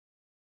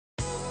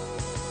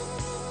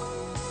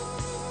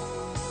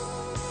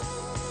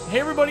Hey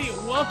everybody,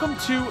 welcome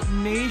to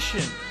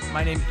Nation.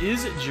 My name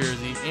is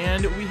Jersey,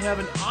 and we have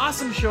an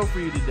awesome show for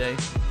you today.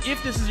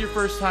 If this is your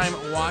first time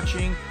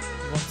watching,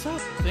 what's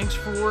up? Thanks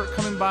for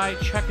coming by,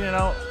 checking it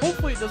out.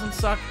 Hopefully it doesn't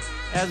suck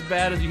as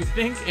bad as you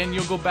think, and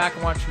you'll go back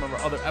and watch some of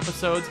our other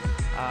episodes.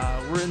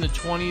 We're in the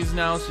 20s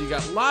now, so you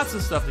got lots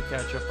of stuff to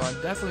catch up on.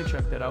 Definitely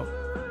check that out.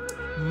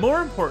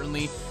 More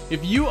importantly,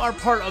 if you are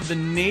part of the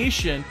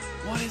Nation,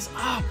 what is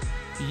up?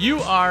 You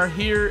are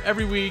here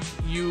every week,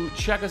 you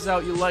check us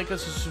out, you like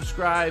us, you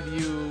subscribe,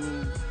 you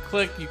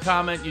click, you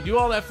comment, you do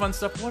all that fun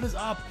stuff. What is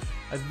up?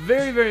 I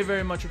very, very,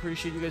 very much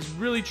appreciate you guys.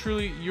 Really,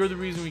 truly, you're the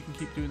reason we can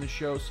keep doing the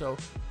show, so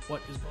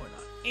what is going on?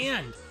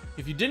 And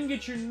if you didn't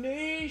get your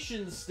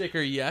Nation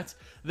sticker yet,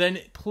 then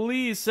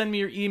please send me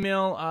your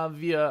email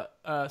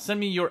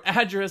send me your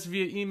address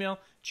via email,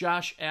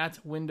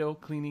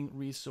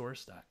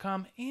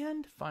 josh@windowcleaningresource.com.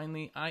 And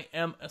finally, I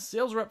am a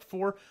sales rep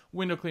for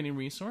Window Cleaning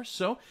Resource.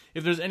 So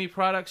if there's any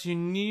products you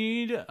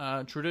need,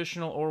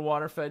 traditional or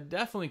water fed,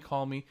 definitely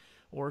call me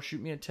or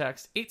shoot me a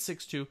text,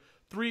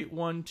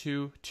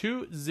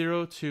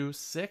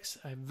 862-312-2026.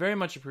 I very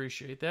much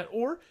appreciate that.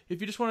 Or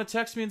if you just want to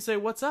text me and say,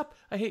 what's up?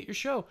 I hate your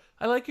show.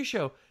 I like your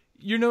show.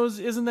 Your nose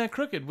isn't that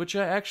crooked, which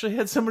I actually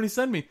had somebody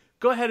send me.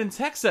 Go ahead and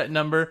text that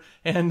number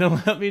and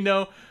let me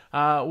know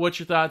what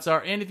your thoughts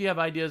are. And if you have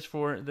ideas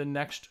for the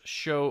next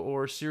show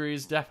or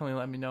series, definitely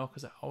let me know,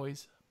 because I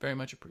always very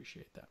much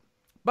appreciate that.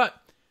 But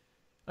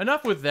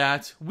enough with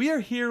that. We are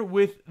here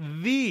with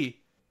the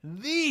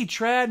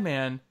Trad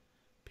Man,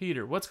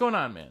 Peter. What's going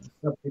on, man?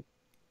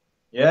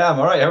 Yeah, I'm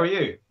all right. How are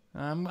you?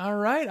 I'm all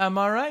right.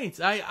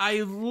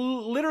 I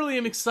literally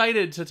am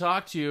excited to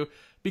talk to you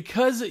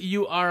because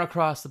you are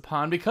across the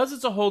pond, because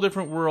it's a whole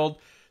different world.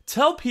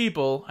 Tell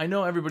people, I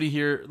know everybody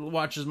here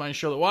watches my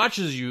show that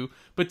watches you,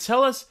 but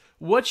tell us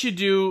what you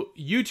do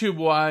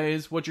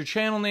YouTube-wise, what your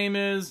channel name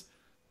is,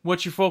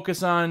 what you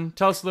focus on.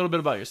 Tell us a little bit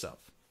about yourself.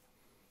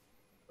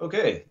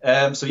 Okay,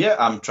 so yeah,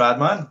 I'm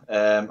Tradman.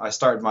 I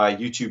started my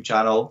YouTube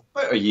channel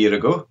about a year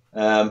ago.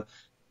 To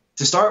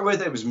start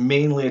with, it was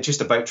mainly just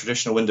about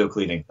traditional window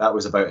cleaning. That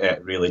was about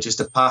it, really, just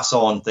to pass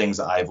on things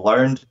that I've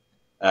learned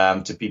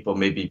to people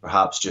maybe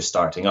perhaps just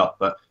starting up.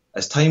 But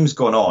as time's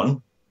gone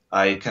on,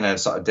 I kind of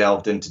sort of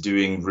delved into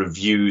doing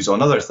reviews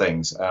on other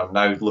things. I'm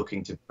now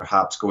looking to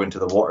perhaps go into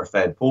the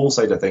water-fed pole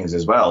side of things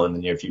as well in the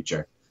near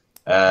future.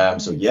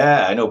 So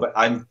yeah, I know, but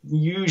I'm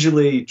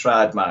usually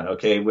Tradman,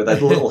 okay, with a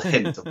little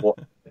hint of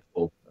water-fed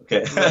pole,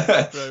 okay.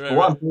 But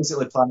what I'm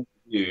basically planning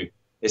to do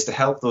is to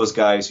help those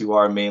guys who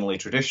are mainly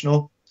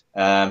traditional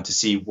to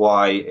see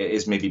why it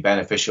is maybe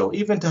beneficial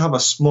even to have a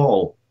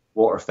small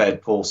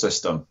water-fed pole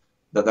system,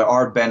 that there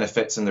are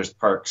benefits and there's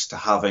perks to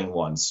having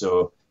one.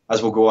 So as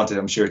we'll go on to,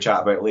 I'm sure,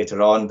 chat about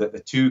later on, that the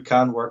two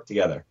can work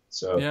together.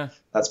 So yeah,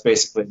 that's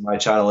basically my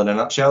channel in a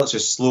nutshell. It's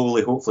just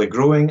slowly, hopefully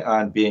growing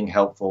and being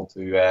helpful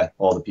to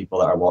all the people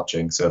that are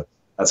watching. So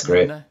that's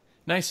great.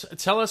 Nice.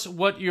 Tell us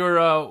what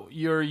your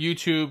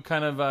YouTube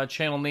kind of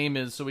channel name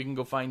is so we can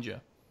go find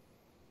you.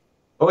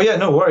 Oh, yeah,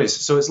 no worries.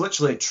 So it's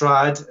literally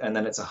Trad, and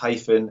then it's a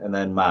hyphen, and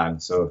then man.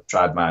 So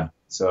Tradman.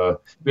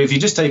 So if you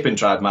just type in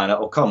Tradman,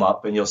 it'll come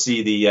up, and you'll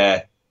see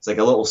the... it's like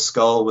a little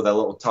skull with a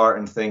little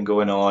tartan thing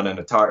going on and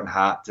a tartan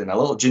hat and a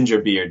little ginger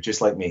beard,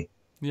 just like me.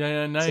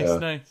 Yeah, nice,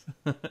 nice.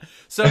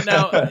 So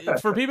now,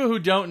 for people who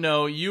don't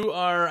know, you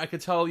are, I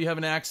could tell you have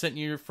an accent.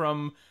 You're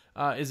from,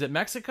 is it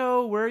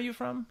Mexico? Where are you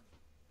from?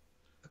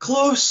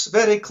 Close,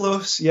 very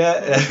close,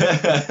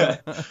 yeah.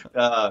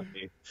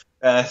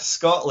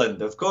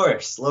 Scotland, of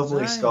course.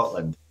 Lovely nice.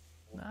 Scotland.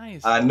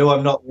 Nice. No,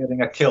 I'm not wearing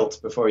a kilt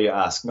before you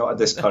ask, not at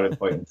this current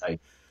point in time.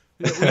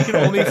 We can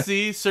only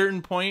see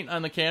certain point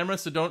on the camera,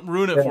 so don't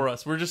ruin it for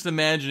us. We're just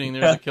imagining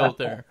there's a kilt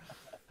there.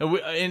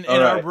 In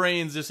our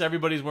brains, just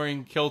everybody's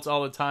wearing kilts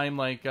all the time,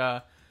 like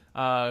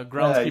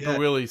Groundskeeper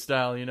Willie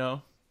style, you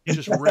know?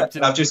 Just ripped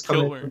it. I've just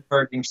come in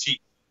from sheep.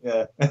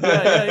 Yeah.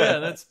 yeah.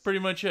 That's pretty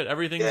much it.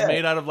 Everything's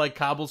made out of like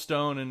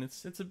cobblestone, and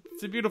it's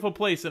a beautiful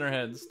place in our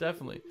heads,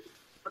 definitely.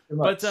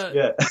 But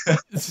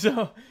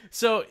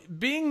so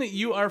being that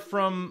you are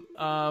from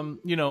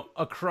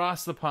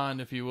across the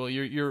pond, if you will,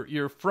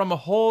 you're from a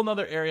whole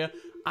nother area.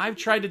 I've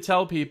tried to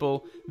tell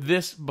people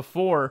this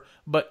before,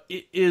 but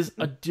it is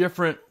a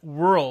different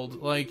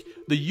world. Like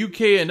the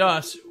UK and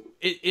us,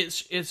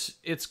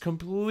 it's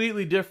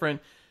completely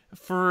different.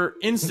 For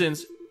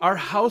instance, our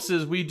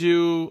houses,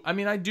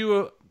 I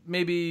do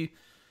maybe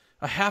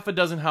a half a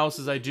dozen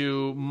houses I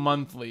do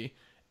monthly.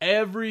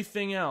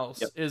 Everything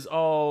else is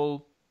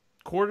all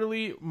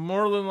quarterly,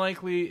 more than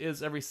likely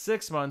is every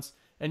 6 months.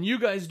 And you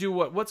guys do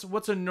what?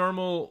 What's a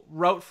normal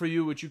route for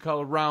you, which you call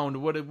a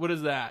round? What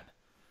is that?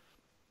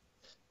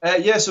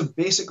 So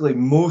basically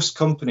most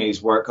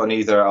companies work on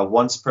either a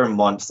once per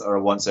month or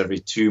a once every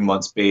 2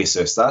 months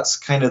basis. That's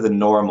kind of the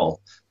normal.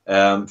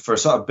 For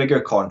sort of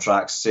bigger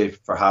contracts, say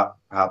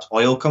perhaps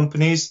oil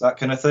companies, that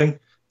kind of thing.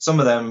 Some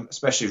of them,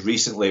 especially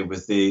recently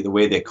with the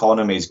way the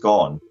economy's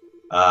gone,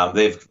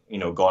 they've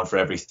gone for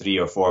every 3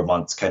 or 4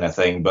 months kind of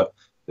thing. But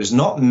there's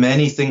not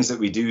many things that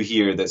we do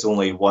here that's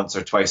only once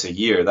or twice a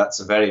year. That's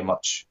very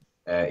much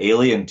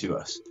alien to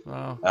us.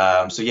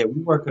 Wow. So yeah,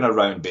 we work on a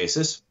round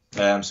basis.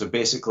 So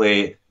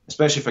basically,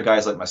 especially for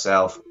guys like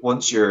myself,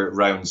 once your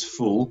round's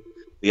full,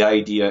 the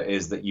idea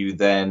is that you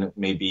then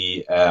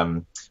maybe,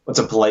 what's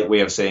a polite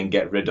way of saying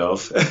get rid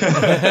of?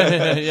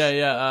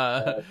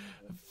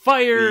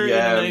 Fire in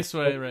a nice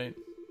way, right?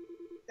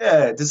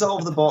 Yeah,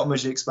 dissolve the bottom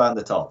as you expand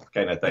the top,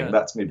 kind of thing. Yeah.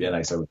 That's maybe a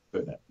nicer way of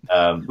putting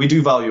it. We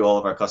do value all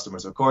of our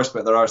customers, of course,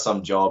 but there are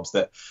some jobs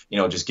that,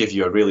 just give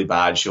you a really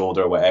bad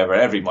shoulder or whatever.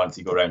 Every month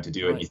you go around to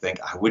do it and you think,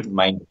 I wouldn't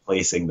mind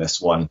replacing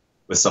this one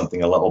with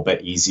something a little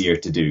bit easier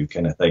to do,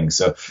 kind of thing.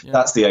 So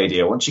that's the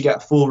idea. Once you get a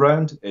full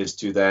round, is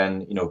to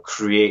then,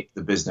 create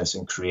the business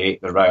and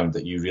create the round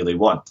that you really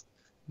want.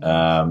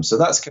 So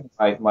that's kind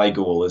of my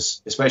goal,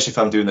 is, especially if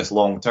I'm doing this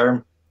long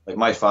term. Like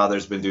my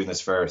father's been doing this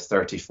for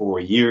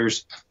 34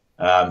 years.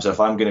 So if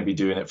I'm going to be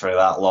doing it for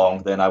that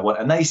long, then I want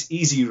a nice,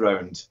 easy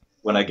round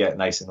when I get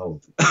nice and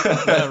old.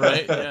 Yeah,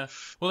 right. Yeah.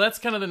 Well, that's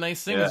kind of the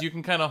nice thing is you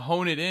can kind of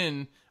hone it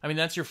in. I mean,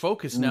 that's your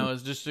focus now,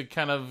 is just to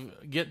kind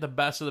of get the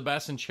best of the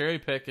best and cherry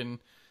pick and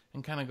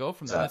kind of go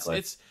from there.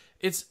 Exactly.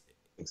 It's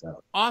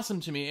awesome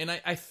to me. And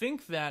I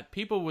think that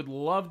people would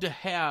love to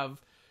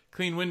have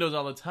clean windows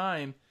all the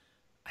time.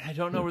 I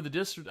don't know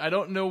I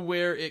don't know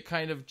where it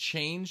kind of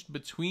changed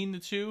between the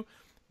two,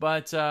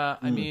 but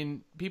I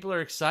mean, people are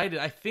excited.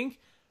 I think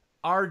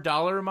our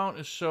dollar amount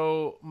is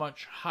so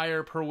much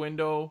higher per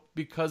window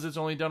because it's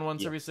only done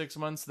once every 6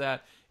 months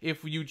that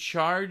if you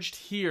charged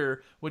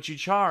here what you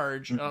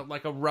charge,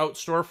 like a route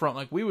storefront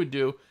like we would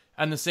do,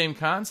 and the same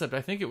concept,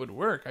 I think it would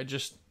work. I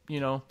just,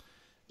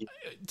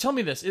 tell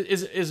me this.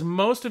 Is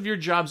most of your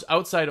jobs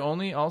outside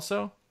only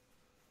also?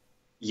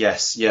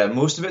 Yes, yeah,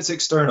 most of it's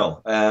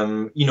external. I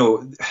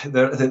know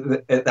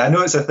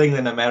it's a thing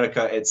in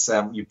America. It's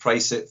you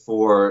price it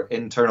for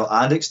internal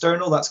and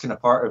external. That's kind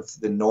of part of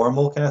the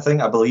normal kind of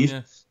thing, I believe.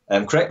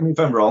 Yeah. Correct me if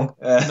I'm wrong.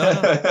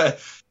 No.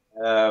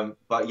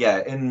 But yeah,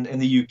 in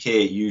the UK,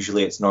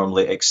 usually it's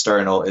normally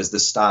external is the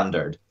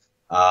standard.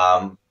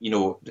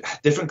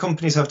 Different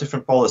companies have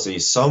different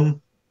policies.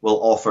 Some will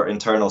offer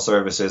internal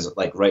services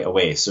like right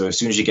away. So as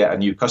soon as you get a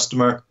new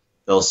customer,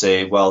 they'll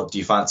say, well, do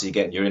you fancy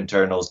getting your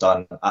internals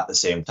done at the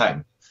same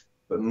time?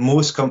 But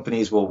most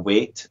companies will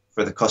wait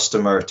for the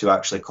customer to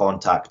actually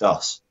contact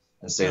us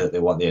and say that they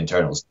want the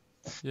internals.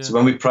 Yeah. So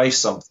when we price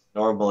something,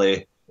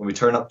 normally when we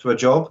turn up to a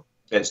job,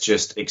 it's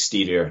just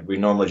exterior. We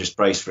normally just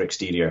price for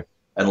exterior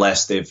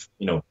unless they've,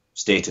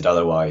 stated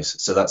otherwise.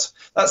 So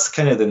that's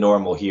kind of the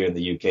normal here in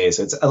the UK.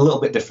 So it's a little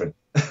bit different.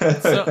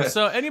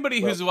 So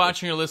anybody who's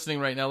watching or listening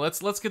right now,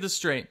 let's get this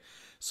straight.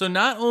 So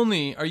not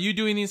only are you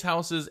doing these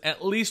houses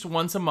at least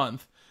once a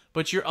month,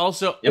 but you're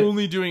also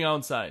only doing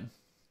outside.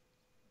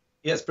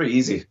 Yeah, it's pretty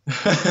easy.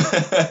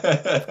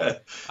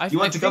 You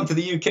want to come to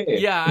the UK?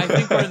 Yeah, I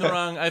think we're in the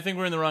wrong. I think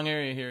we're in the wrong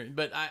area here.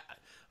 But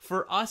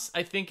for us,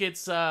 I think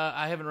it's.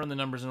 I haven't run the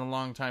numbers in a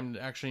long time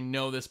to actually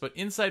know this, but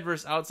inside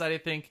versus outside, I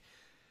think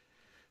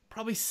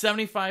probably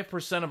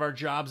 75% of our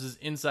jobs is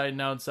inside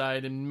and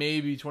outside, and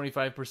maybe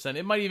 25%.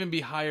 It might even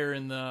be higher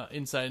in the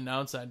inside and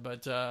outside,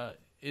 but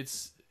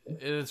it's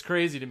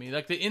crazy to me.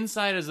 Like the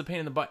inside is a pain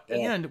in the butt.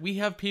 Yeah. And we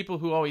have people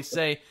who always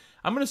say,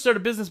 I'm going to start a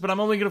business, but I'm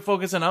only going to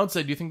focus on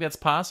outside. Do you think that's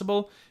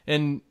possible?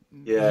 And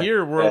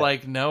here we're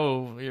like,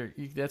 no,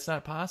 that's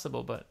not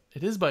possible, but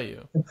it is by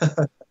you.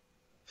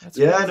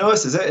 I know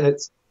this is it. And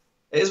it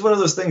is one of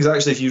those things,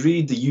 actually, if you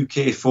read the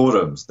UK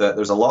forums, that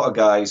there's a lot of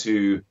guys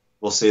who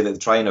will say that they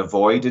try and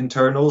avoid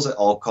internals at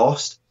all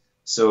cost.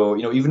 So,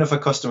 even if a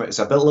customer, it's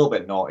a little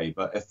bit naughty,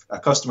 but if a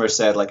customer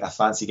said, like, I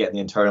fancy getting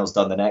the internals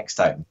done the next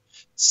time,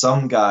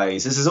 some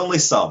guys, this is only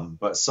some,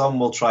 but some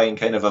will try and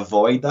kind of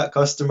avoid that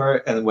customer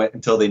and wait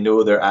until they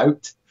know they're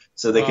out,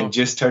 so they can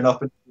just turn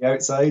up into the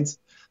outsides.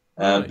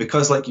 Really?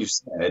 Because, like you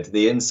said,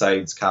 the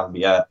insides can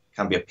be a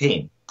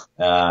pain.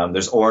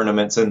 There's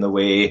ornaments in the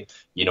way.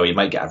 You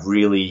might get a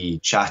really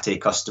chatty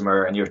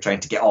customer, and you're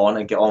trying to get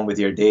on with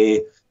your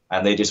day,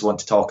 and they just want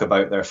to talk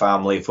about their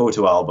family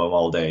photo album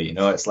all day.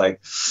 It's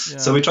like,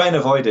 so we try and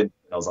avoid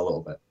internals a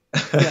little bit.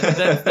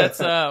 That's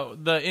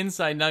the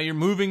inside. Now you're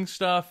moving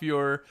stuff.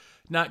 You're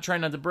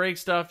trying not to break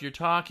stuff. You're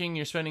talking.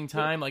 You're spending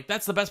time. Like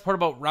that's the best part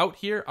about route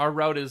here. Our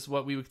route is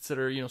what we would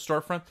consider,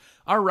 storefront.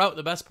 Our route.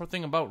 The best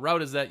thing about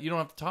route is that you don't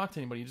have to talk to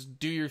anybody. You just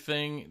do your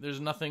thing. There's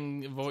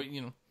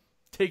nothing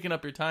taking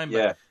up your time.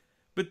 Yeah.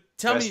 But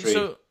tell me.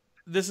 So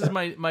this is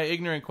my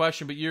ignorant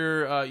question. But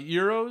your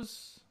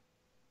euros,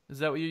 is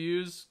that what you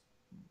use?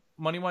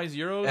 Money wise,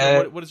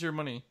 euros. What is your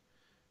money?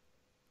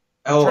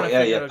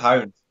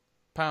 Pounds.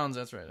 Pounds.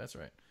 That's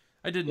right.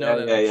 I did know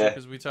that actually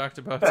because we talked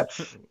about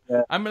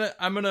it. I'm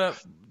gonna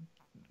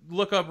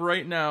look up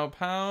right now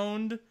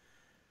pound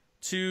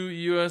to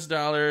US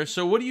dollar.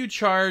 So what do you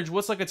charge?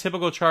 What's like a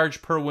typical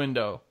charge per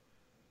window?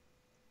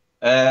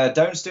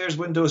 Downstairs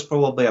window is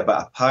probably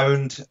about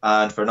 £1,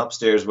 and for an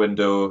upstairs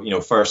window,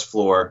 first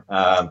floor,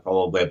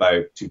 probably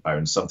about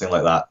 £2, something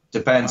like that.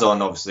 Depends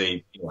on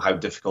obviously how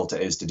difficult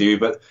it is to do,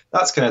 but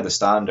that's kind of the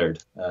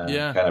standard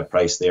kind of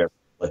price there.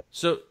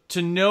 So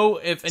to know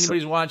if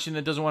anybody's watching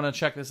that doesn't want to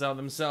check this out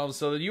themselves,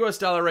 so the US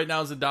dollar right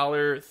now is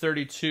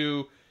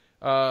 $1.32.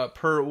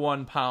 per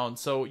 1 pound.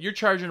 So you're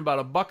charging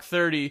about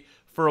 $1.30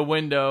 for a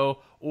window,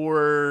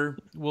 or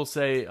we'll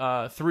say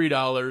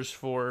 $3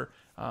 for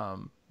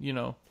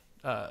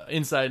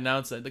inside and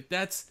outside. Like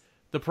that's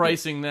the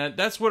pricing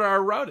that's what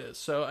our route is.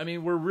 So I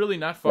mean, we're really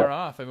not far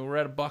off. I mean, we're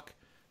at $1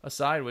 a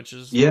side, which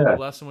is a little bit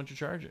less than what you're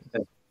charging.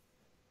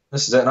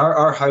 This is it. And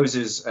our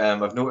houses,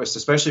 I've noticed,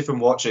 especially from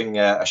watching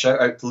a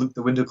shout out to Luke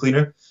the window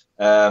cleaner,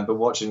 been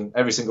watching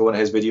every single one of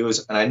his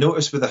videos, and I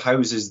noticed with the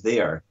houses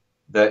there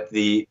that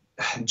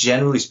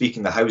generally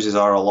speaking, the houses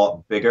are a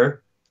lot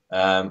bigger.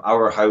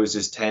 Our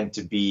houses tend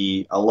to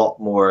be a lot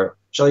more,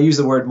 shall I use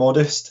the word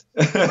modest?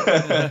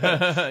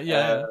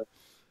 Yeah.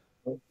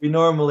 We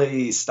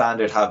normally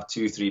standard have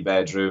 2-3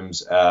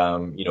 bedrooms,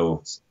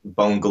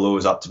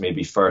 bungalows up to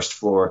maybe first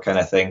floor kind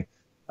of thing.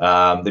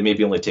 They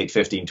maybe only take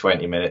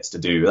 15-20 minutes to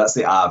do. That's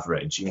the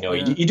average.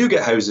 You do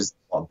get houses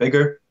a lot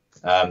bigger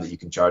that you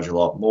can charge a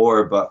lot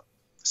more, but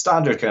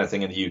standard kind of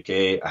thing in the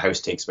UK, a house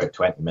takes about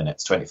 20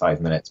 minutes, 25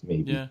 minutes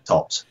maybe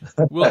tops.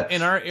 Well,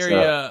 in our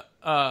area,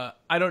 I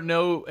don't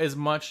know as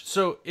much.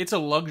 So it's a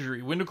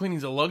luxury. Window cleaning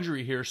is a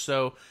luxury here.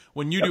 So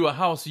when you do a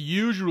house,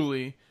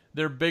 usually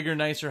they're bigger,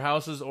 nicer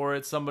houses, or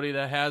it's somebody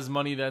that has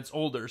money that's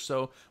older.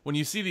 So when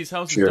you see these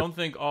houses, don't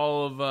think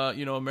all of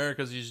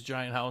America's these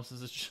giant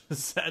houses.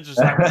 That just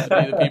happens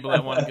to be the people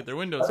that want to get their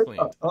windows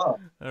cleaned. All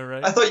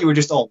right. I thought you were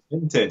just all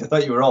minted. I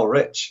thought you were all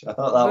rich. I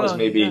thought that was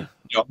maybe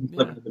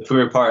living in the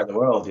poor part of the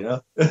world.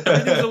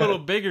 Everything's a little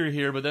bigger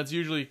here, but that's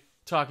usually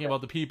talking about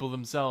the people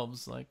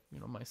themselves, like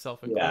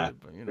myself included.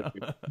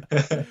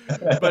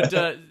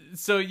 But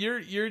so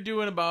you're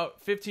doing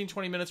about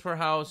 15-20 minutes per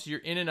house. You're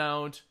in and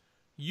out.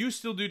 You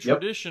still do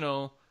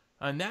traditional,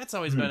 and that's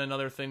always been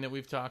another thing that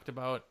we've talked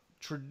about.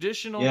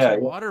 Traditional to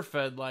water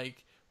fed.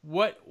 Like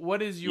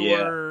what is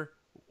your?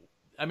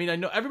 I mean, I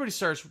know everybody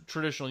starts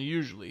traditional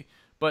usually,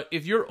 but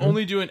if you're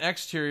only doing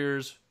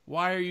exteriors,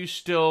 why are you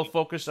still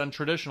focused on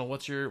traditional?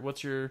 What's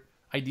your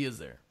ideas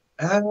there?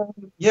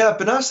 I've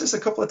been asked this a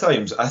couple of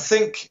times. I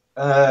think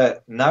now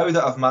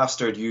that I've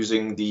mastered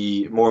using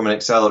the Mormon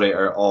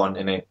accelerator on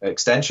an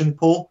extension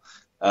pole,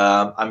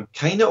 I'm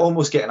kind of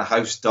almost getting a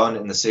house done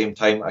in the same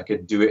time I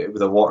could do it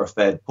with a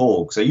water-fed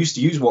pole. Because I used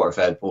to use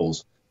water-fed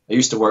poles. I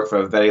used to work for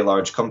a very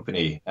large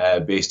company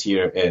based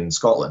here in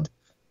Scotland.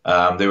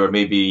 They were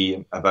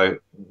maybe about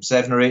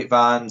 7 or 8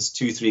 vans,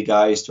 2-3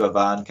 guys to a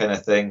van kind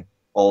of thing,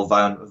 all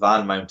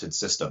van-mounted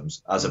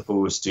systems, as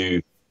opposed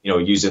to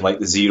using like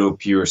the Zero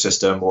Pure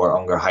system or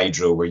Unger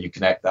Hydro, where you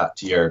connect that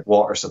to your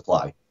water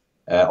supply.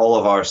 All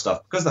of our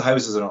stuff, because the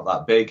houses are not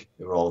that big,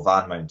 they were all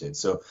van mounted.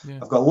 So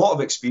I've got a lot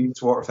of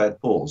experience water fed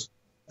poles.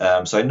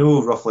 So I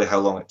know roughly how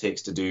long it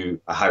takes to do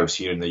a house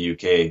here in the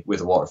UK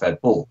with a water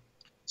fed pole.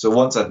 So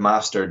once I'd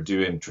mastered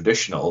doing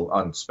traditional,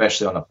 and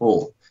especially on a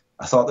pole,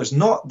 I thought there's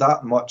not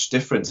that much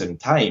difference in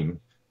time,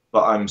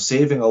 but I'm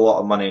saving a lot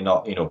of money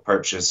not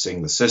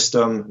purchasing the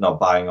system, not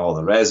buying all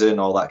the resin,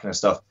 all that kind of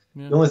stuff.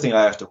 The only thing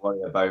I have to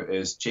worry about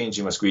is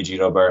changing my squeegee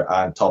rubber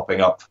and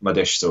topping up my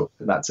dish soap,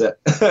 and that's it.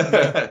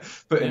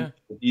 Putting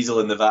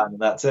diesel in the van, and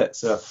that's it.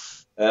 So,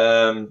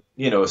 so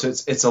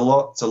it's a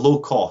low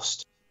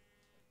cost.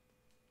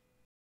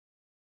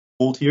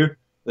 Cold here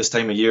this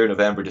time of year,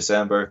 November,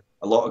 December,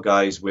 a lot of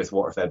guys with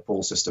water-fed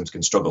pole systems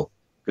can struggle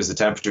because the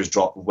temperatures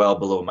drop well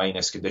below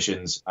minus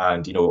conditions,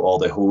 and all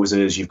the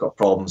hoses, you've got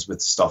problems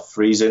with stuff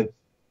freezing,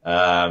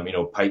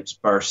 pipes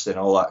bursting,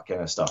 all that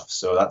kind of stuff.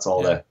 So that's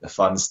all the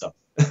fun stuff.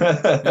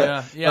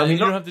 I mean, you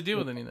don't have to deal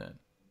with any of that.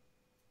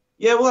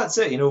 Yeah, well, that's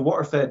it.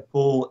 Water-fed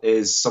pole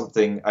is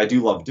something I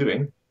do love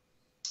doing,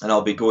 and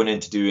I'll be going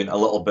into doing a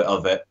little bit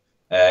of it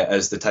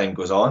as the time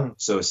goes on.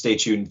 So stay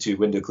tuned to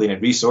Window Cleaning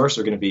Resource.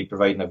 We're going to be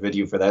providing a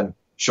video for them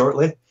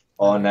shortly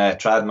on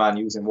Tradman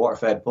using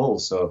water-fed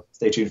poles. So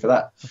stay tuned for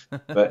that.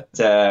 But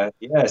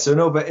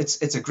but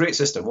it's a great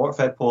system.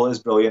 Water-fed pole is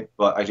brilliant,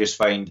 but I just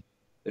find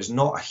there's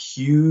not a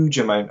huge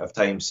amount of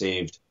time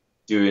saved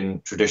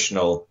doing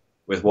traditional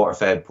with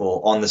water-fed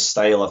pole on the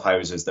style of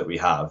houses that we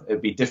have.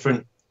 It'd be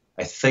different,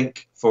 I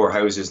think, for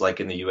houses like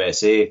in the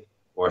USA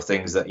or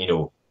things that,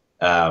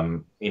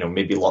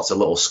 maybe lots of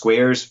little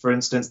squares, for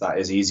instance. That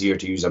is easier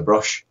to use a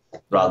brush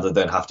rather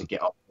than have to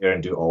get up there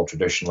and do it all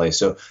traditionally.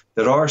 So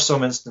there are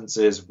some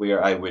instances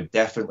where I would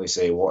definitely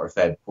say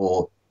water-fed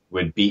pole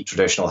would beat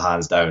traditional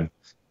hands down.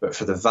 But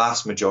for the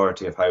vast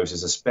majority of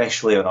houses,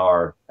 especially on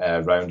our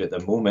round at the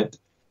moment,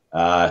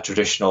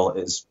 traditional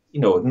is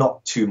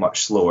not too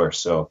much slower,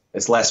 so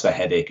it's less of a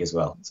headache as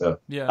well. So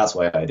that's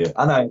why I do it,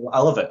 and I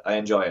love it. I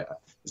enjoy it.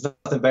 There's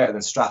nothing better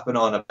than strapping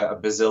on a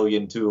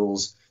bazillion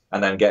tools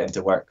and then getting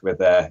to work with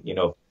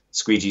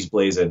squeegees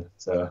blazing.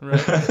 So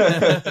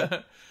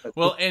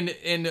well,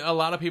 and a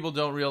lot of people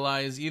don't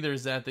realize either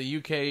is that the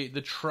UK,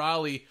 the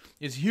trolley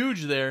is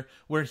huge there,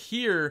 where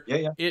here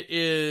it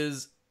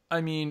is,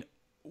 I mean,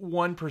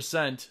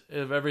 1%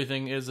 of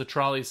everything is a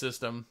trolley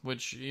system,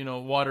 which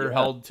water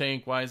held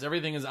tank wise,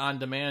 everything is on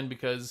demand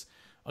because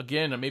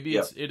again, maybe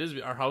it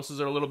is our houses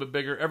are a little bit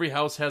bigger. Every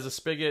house has a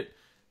spigot.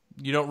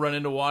 You don't run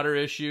into water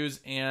issues,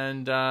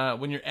 and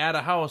when you're at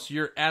a house,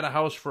 you're at a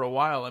house for a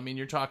while. I mean,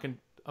 you're talking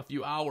a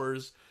few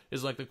hours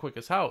is like the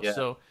quickest house. Yeah.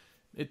 So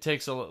it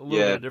takes a little bit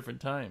Yeah. of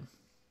different time.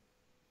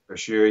 For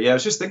sure. Yeah, I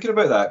was just thinking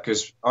about that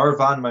because our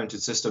van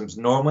mounted systems,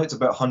 normally it's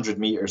about 100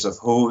 meters of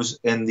hose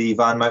in the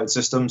van mounted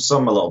system,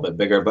 some a little bit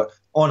bigger, but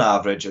on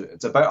average,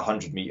 it's about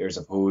 100 meters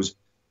of hose,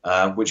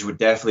 which would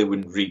definitely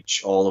wouldn't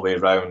reach all the way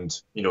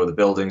around, the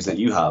buildings that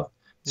you have.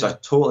 So I Yeah.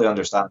 totally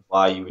understand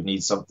why you would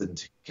need something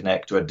to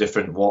connect to a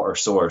different water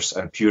source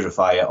and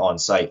purify it on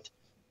site.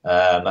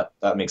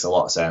 That makes a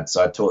lot of sense.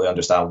 So I totally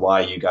understand why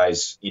you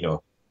guys,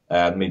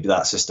 maybe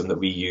that system that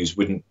we use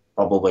wouldn't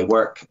probably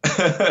work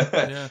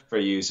Yeah. for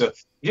you. So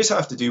you just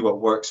have to do what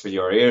works for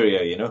your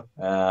area.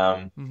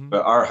 Hmm.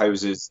 But our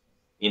houses,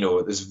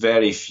 there's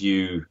very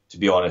few, to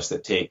be honest,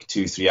 that take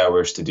 2-3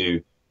 hours to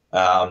do.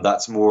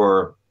 That's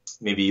more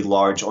maybe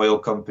large oil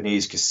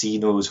companies,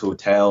 casinos,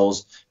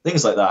 hotels,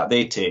 things like that.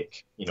 They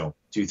take,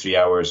 2-3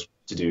 hours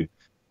to do.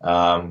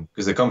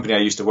 Because the company I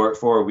used to work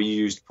for, we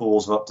used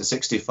poles of up to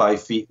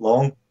 65 feet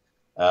long.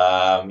 So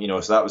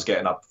that was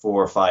getting up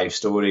 4 or 5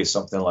 stories,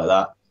 something like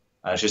that.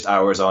 And it's just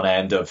hours on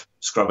end of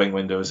scrubbing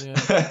windows.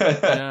 Yeah.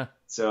 Yeah.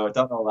 So I've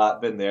done all that,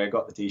 been there,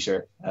 got the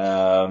t-shirt.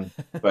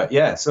 But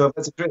yeah, so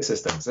it's a great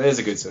system. So it is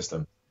a good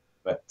system.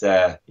 But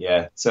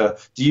yeah, so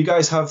do you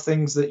guys have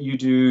things that you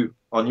do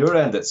on your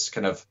end that's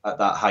kind of at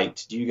that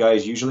height? Do you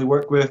guys usually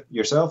work with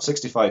yourself,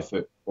 65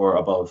 foot or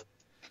above?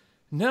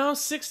 No,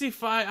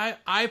 65.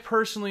 I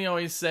personally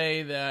always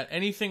say that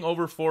anything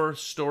over 4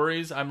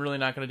 stories, I'm really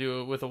not going to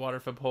do it with a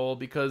water fed pole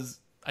because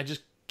I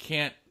just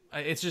can't.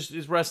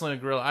 It's wrestling a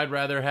grill. I'd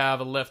rather have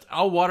a lift.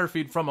 I'll water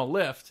feed from a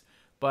lift,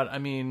 but I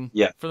mean,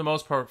 Yeah. for the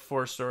most part,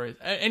 4 stories.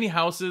 Any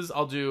houses,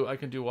 I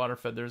can do water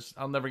fed.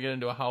 I'll never get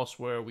into a house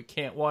where we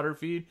can't water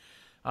feed.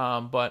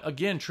 But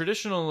again,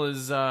 traditional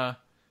is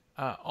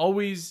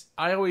always.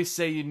 I always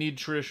say you need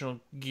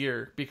traditional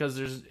gear because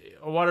there's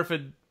a water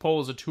fed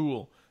pole is a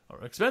tool.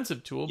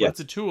 Expensive tool, but Yeah.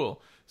 it's a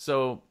tool.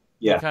 So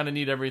you Yeah. kind of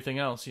need everything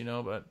else,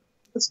 but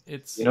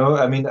it's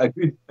I mean,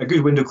 a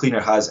good window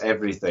cleaner has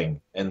everything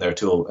in their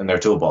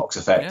toolbox yeah,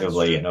 it's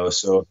effectively, true.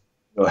 So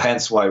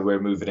hence why we're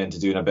moving into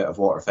doing a bit of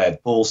water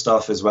fed pole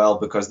stuff as well,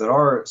 because there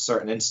are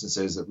certain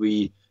instances that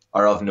we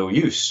are of no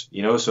use,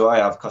 So I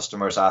have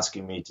customers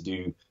asking me to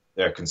do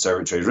their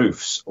conservatory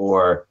roofs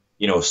or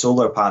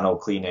solar panel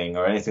cleaning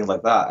or anything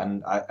like that,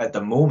 and at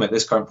the moment,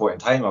 this current point in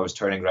time, I was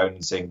turning around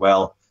and saying,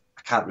 well,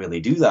 I can't really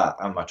do that.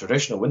 I'm a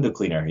traditional window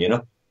cleaner,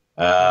 Yeah.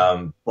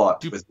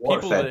 But Do with water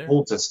people fed there?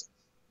 pole systems.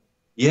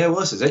 Yeah, well,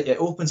 this is it. It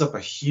opens up a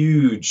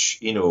huge,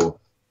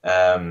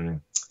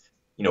 um,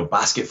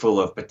 basket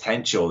full of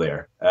potential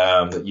there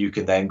that you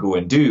can then go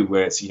and do,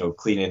 where it's,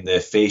 cleaning the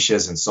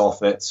fascias and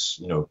soffits,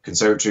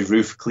 conservatory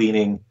roof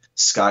cleaning,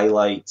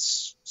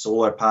 skylights,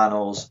 solar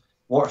panels.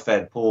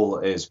 Water-fed pole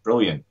is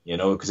brilliant,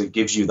 because it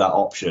gives you that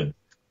option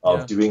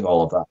of Yeah. doing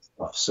all of that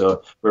stuff.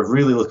 So we're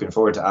really looking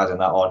forward to adding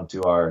that on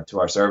to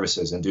our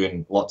services and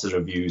doing lots of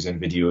reviews and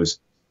videos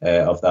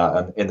of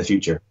that in the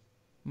future.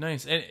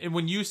 Nice. And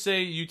when you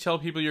say you tell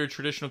people you're a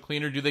traditional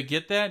cleaner, do they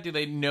get that? Do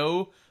they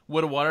know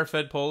what a water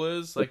fed pole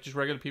is? Like just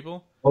regular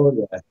people? Oh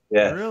yeah,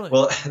 yeah. Really?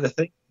 Well, the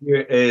thing here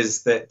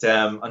is that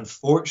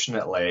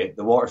unfortunately,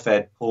 the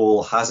water-fed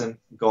pole hasn't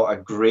got a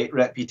great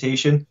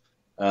reputation.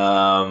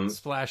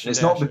 Splash And and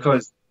it's not dash.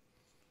 because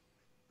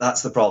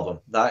that's the problem.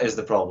 That is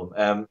the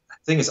problem.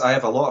 Thing is, I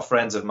have a lot of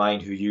friends of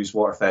mine who use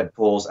water-fed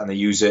poles and they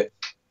use it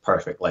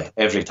perfectly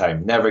every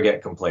time, never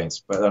get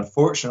complaints. But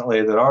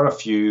unfortunately, there are a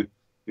few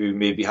who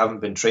maybe haven't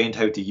been trained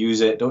how to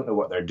use it, don't know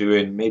what they're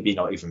doing, maybe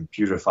not even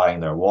purifying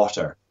their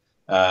water.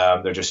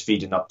 They're just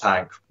feeding up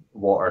tank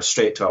water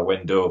straight to a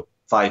window.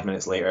 5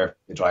 minutes later,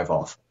 they drive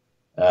off.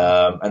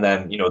 And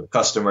then, the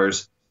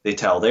customers, they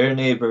tell their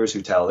neighbors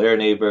who tell their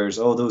neighbors,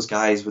 oh, those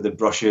guys with the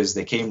brushes,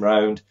 they came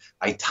round.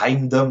 I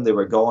timed them. They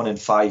were gone in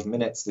 5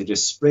 minutes. They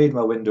just sprayed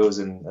my windows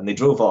and they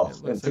drove It off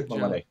and looks like took my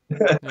Jim. money.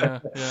 Yeah,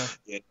 yeah.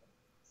 Yeah.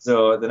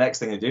 So the next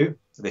thing they do,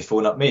 they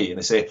phone up me and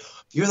they say,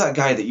 you're that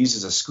guy that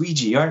uses a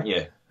squeegee, aren't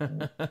you?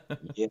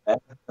 Yeah.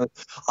 Oh,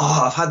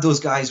 I've had those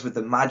guys with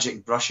the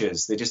magic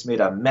brushes. They just made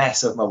a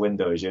mess of my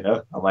windows.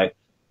 I'm like,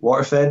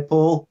 water fed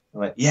pole? I'm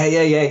like, yeah,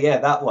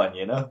 that one.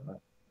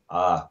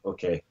 Ah,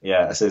 okay.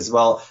 Yeah. I says,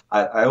 well,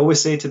 I always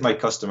say to my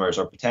customers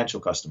or potential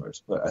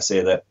customers, but I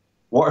say that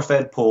water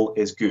fed pole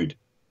is good.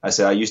 I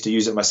said, I used to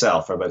use it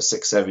myself for about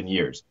 6-7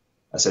 years.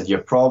 I said,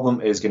 your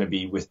problem is going to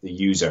be with the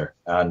user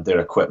and their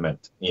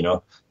equipment.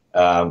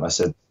 I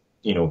said,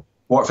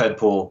 water fed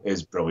pole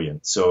is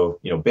brilliant. So,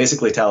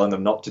 basically telling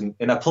them not to,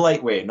 in a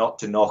polite way, not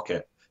to knock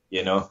it.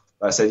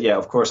 I said, yeah,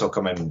 of course I'll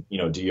come and,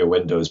 do your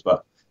windows.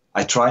 But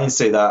I try and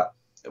say that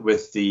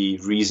with the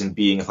reason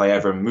being, if I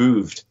ever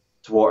moved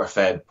to water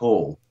fed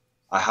pole,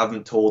 I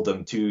haven't told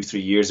them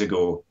 2-3 years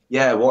ago,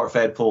 yeah, water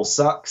fed pole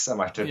sucks. I'm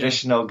a Yeah.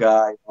 traditional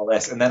guy, all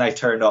this. And then I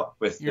turned up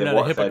with You're the not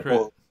a water fed hypocrite.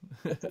 pole.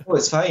 Oh,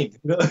 it's fine.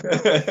 No,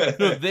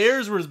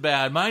 theirs was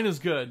bad. Mine is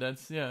good.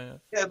 That's yeah.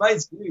 Yeah,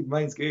 mine's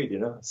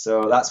good.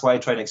 So that's why I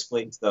try and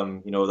explain to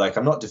them, like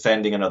I'm not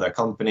defending another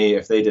company.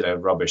 If they did a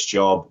rubbish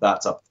job,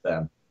 that's up to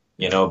them.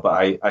 Yeah.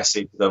 But I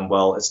say to them,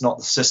 well, it's not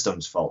the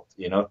system's fault.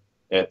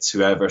 It's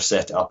whoever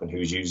set it up and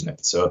who's using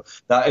it. So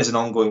that is an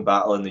ongoing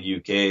battle in the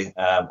UK,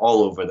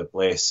 all over the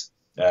place.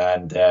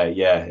 And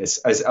yeah,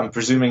 I'm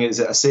presuming, is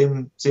it a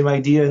same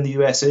idea in the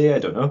USA? I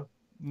don't know.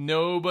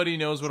 Nobody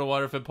knows what a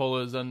water fed pole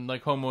is, and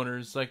like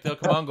homeowners, like they'll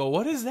come out and go,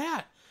 "What is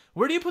that?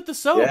 Where do you put the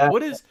soap? Yeah.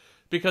 What is?"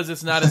 Because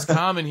it's not as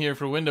common here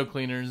for window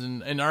cleaners,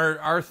 and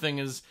our thing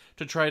is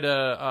to try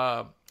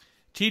to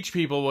teach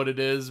people what it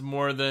is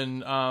more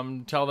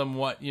than tell them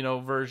what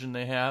version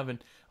they have.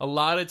 And a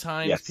lot of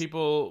times Yes.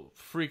 people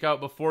freak out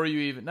before you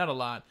even. Not a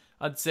lot.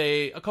 I'd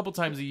say a couple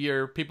times a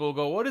year, people will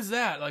go, "What is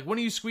that? Like, when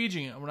are you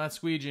squeegeeing it?" We're not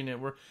squeegeeing it.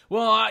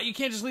 You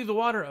can't just leave the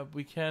water up.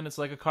 We can. It's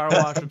like a car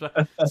wash.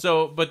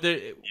 So, but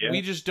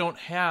we just don't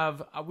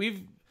have.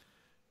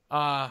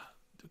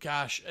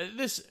 Gosh,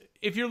 this.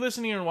 If you're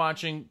listening and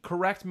watching,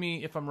 correct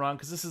me if I'm wrong,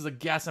 because this is a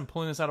guess. I'm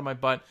pulling this out of my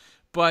butt,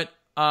 but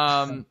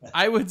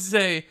I would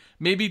say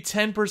maybe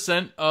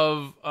 10%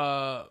 of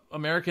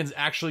Americans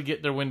actually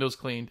get their windows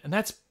cleaned, and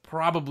that's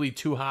probably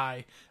too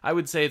high. I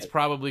would say it's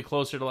probably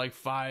closer to like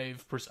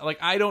 5%. Like,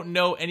 I don't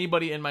know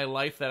anybody in my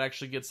life that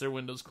actually gets their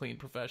windows cleaned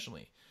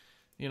professionally.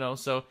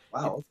 So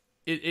Wow.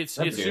 it's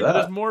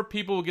there's more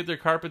people who get their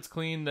carpets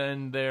cleaned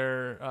than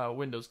their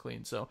windows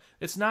cleaned. So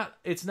it's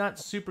not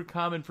super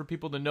common for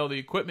people to know the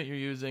equipment you're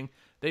using.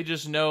 They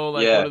just know,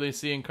 like, what do they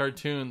see in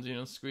cartoons?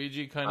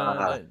 Squeegee kind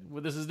of.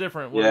 Well, this is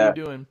different. What are you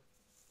doing?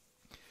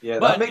 Yeah,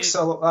 that makes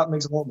a lot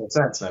more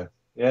sense now.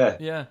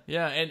 Yeah.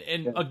 Yeah.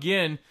 And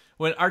again,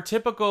 when our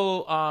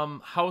typical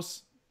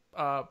house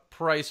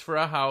price for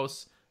a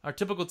house, our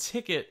typical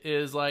ticket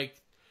is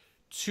like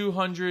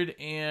 $200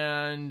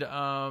 and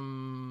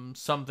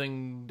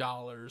something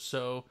dollars.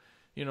 So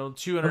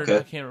 200. Okay.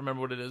 I can't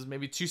remember what it is.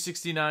 Maybe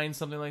 $269,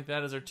 something like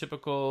that, is our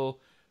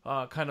typical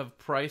kind of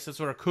price.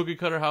 That's what our cookie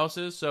cutter house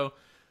is. So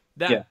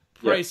that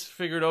price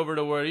figured over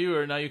to where you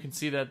are now, you can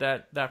see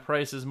that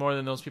price is more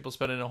than those people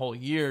spending a whole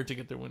year to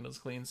get their windows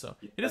cleaned. So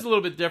it is a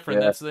little bit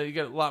different. You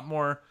get a lot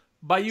more.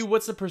 By you,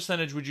 what's the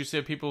percentage, would you say,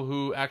 of people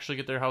who actually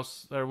get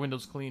their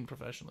windows cleaned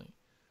professionally?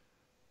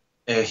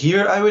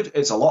 Here,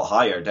 it's a lot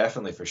higher,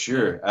 definitely, for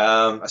sure.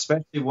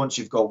 Especially once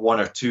you've got one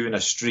or two in a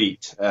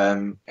street.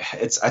 I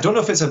don't know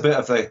if it's a bit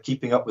of a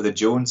keeping up with the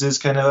Joneses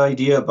kind of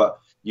idea, but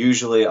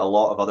usually a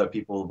lot of other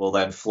people will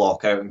then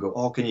flock out and go,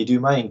 "Oh, can you do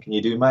mine? Can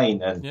you do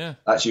mine?" And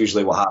that's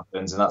usually what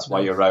happens, and that's why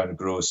your round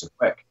grows so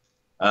quick.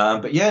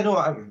 But yeah, no,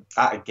 I'm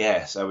at a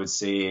guess. I would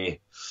say,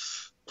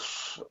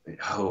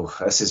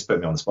 this has put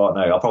me on the spot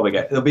now.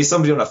 There'll be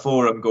somebody on a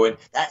forum going,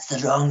 "That's the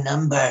wrong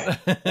number."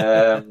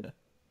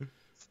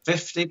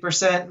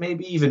 50%,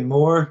 maybe even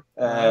more.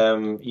 A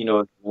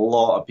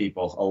lot of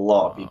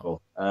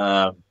people.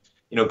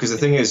 Because the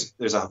thing is,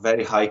 there's a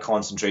very high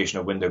concentration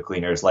of window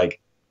cleaners. Like,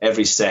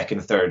 every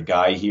second, third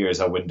guy here is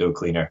a window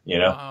cleaner.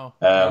 Wow.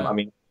 I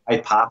mean, I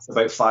pass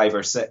about 5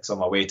 or 6 on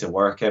my way to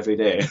work every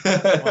day.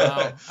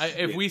 Wow.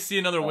 If we see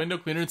another window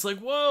cleaner, it's like,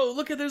 whoa,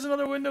 look there's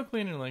another window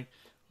cleaner. Like,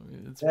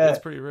 it's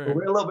pretty rare.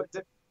 We're a little bit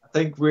different. I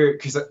think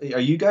because are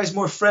you guys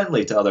more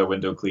friendly to other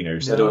window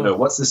cleaners? No. I don't know.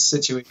 What's the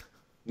situation?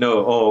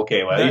 No. Oh,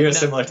 okay. Well, you're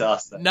similar to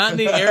us then. Not in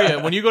the area.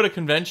 When you go to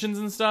conventions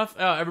and stuff,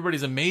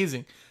 everybody's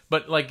amazing.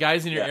 But like,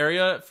 guys in your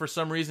area, for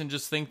some reason,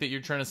 just think that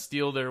you're trying to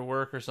steal their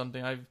work or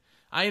something.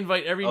 I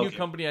invite every new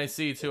company I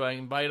see too. I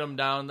invite them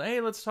down. Hey,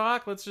 let's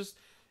talk. Let's just.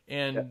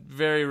 And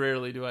very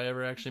rarely do I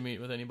ever actually meet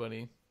with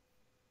anybody.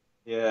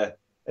 Yeah,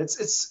 it's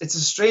a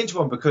strange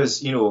one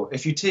because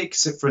if you take,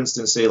 for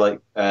instance, say like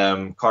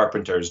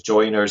carpenters,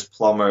 joiners,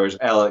 plumbers,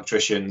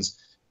 electricians,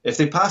 if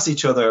they pass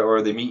each other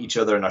or they meet each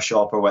other in a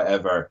shop or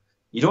whatever,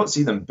 you don't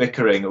see them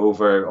bickering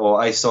over, "Oh,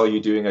 I saw you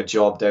doing a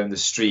job down the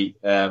street.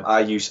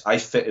 I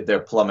fitted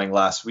their plumbing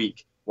last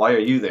week. Why are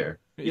you there?"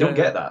 You don't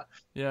get that.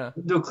 Yeah.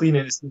 Window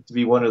cleaning seems to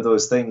be one of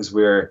those things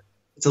where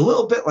it's a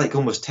little bit like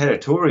almost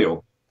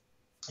territorial.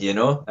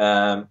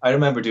 I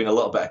remember doing a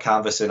little bit of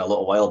canvassing a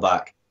little while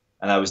back,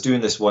 and I was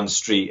doing this one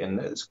street, and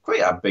it's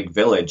quite a big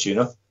village,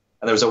 and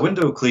there was a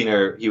window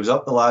cleaner. He was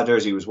up the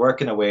ladders, he was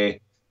working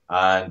away,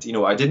 and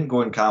I didn't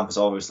go and canvass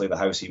obviously the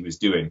house he was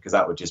doing, because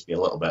that would just be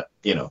a little bit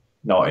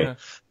naughty. Yeah.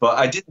 But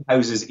I did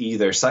houses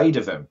either side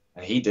of him,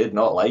 and he did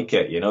not like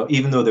it.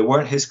 Even though they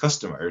weren't his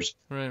customers,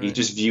 he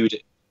just viewed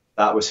it,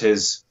 that was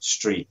his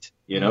street.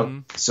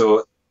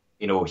 So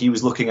he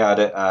was looking at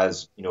it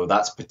as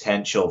that's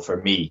potential for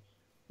me.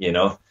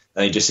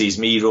 And he just sees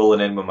me rolling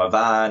in with my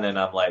van, and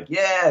I'm like,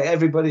 "Yeah,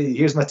 everybody,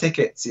 here's my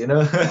tickets."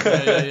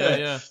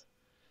 Yeah.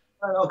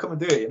 I'll come and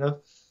do it.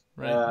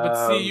 Right.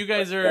 But see, you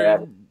guys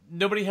are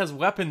nobody has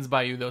weapons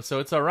by you though, so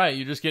it's all right.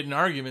 You just get in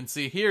arguments.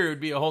 See, here it would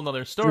be a whole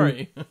nother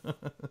story.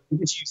 We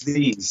just use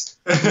these.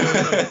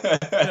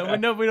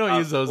 No, we don't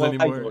use those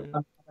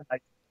anymore.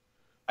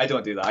 I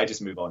don't do that. I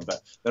just move on.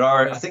 But there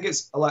are. I think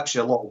it's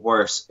actually a lot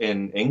worse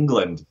in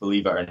England,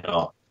 believe it or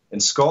not. In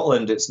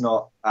Scotland, it's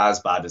not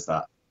as bad as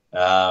that.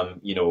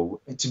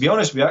 To be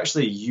honest, we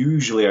actually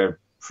usually are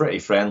pretty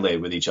friendly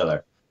with each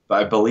other.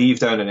 But I believe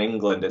down in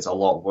England, it's a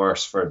lot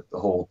worse for the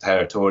whole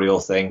territorial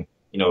thing.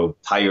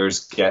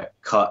 Tires get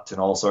cut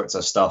and all sorts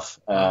of stuff.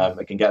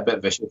 It can get a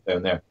bit vicious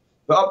down there.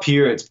 But up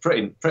here, it's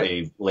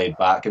pretty laid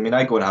back. I mean,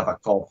 I go and have a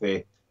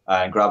coffee.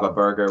 and grab a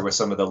burger with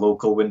some of the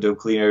local window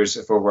cleaners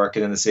if we're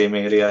working in the same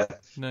area.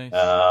 Nice.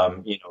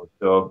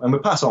 And we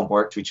pass on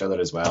work to each other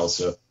as well.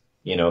 So,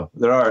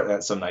 there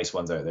are some nice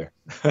ones out there.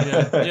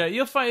 Yeah,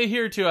 you'll find it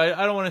here too.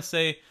 I don't want to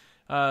say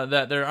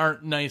that there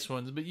aren't nice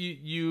ones, but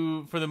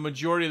you for the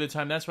majority of the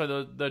time, that's why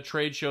the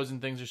trade shows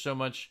and things are so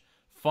much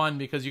fun,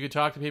 because you could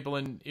talk to people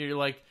and you're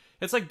like,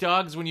 it's like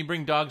dogs when you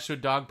bring dogs to a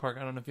dog park.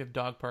 I don't know if you have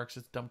dog parks.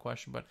 It's a dumb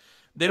question, but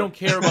they don't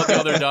care about the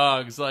other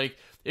dogs. Like,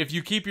 if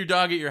you keep your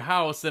dog at your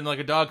house, then like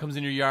a dog comes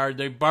in your yard,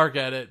 they bark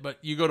at it. But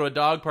you go to a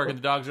dog park and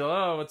the dogs are like,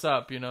 oh, what's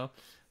up?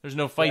 There's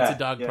no fights at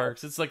dog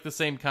parks. It's like the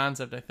same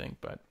concept, I think.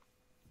 But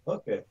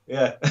okay,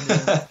 yeah,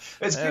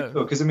 it's good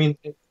though, because I mean,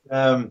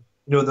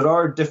 there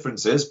are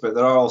differences, but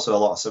there are also a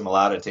lot of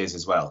similarities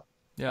as well.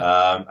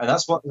 Yeah, and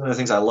that's one of the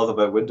things I love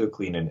about window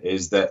cleaning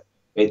is that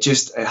it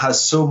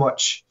has so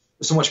much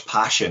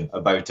passion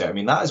about it. I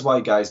mean, that is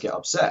why guys get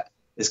upset,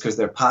 is because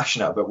they're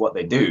passionate about what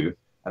they do,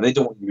 and they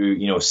don't want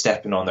you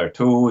stepping on their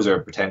toes or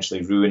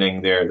potentially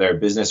ruining their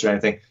business or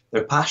anything.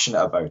 They're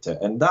passionate about it,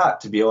 and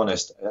that, to be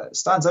honest,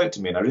 stands out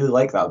to me, and I really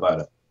like that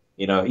about it.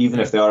 Even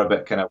if they are a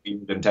bit kind of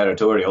weird and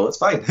territorial, it's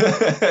fine.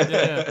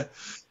 yeah.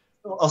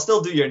 I'll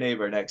still do your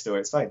neighbor next door.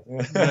 It's fine.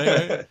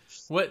 Right.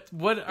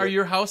 What are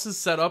your houses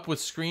set up with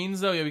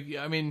screens though?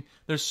 I mean,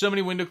 there's so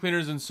many window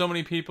cleaners and so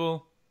many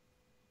people.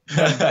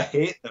 I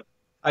hate them.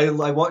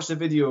 I watched the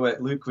video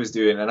that Luke was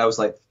doing, and I was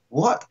like,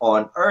 what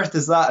on earth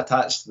is that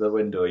attached to the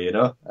window?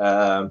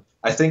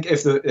 I think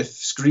if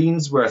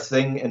screens were a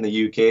thing in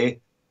the UK,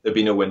 there'd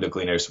be no window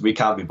cleaners. We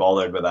can't be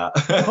bothered with that.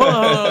 Hold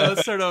on.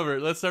 Let's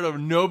start over.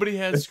 Nobody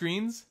has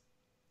screens?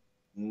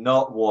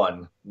 Not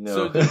one. No.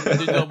 So do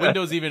the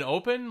windows even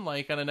open?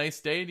 Like on a nice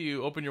day, do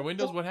you open your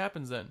windows? What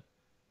happens then?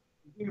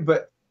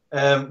 But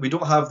we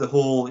don't have the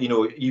whole,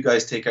 you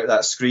guys take out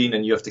that screen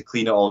and you have to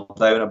clean it all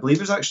down. I believe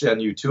there's actually a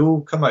new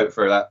tool come out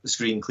for that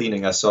screen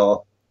cleaning. I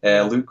saw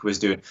Luke was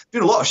doing a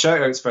lot of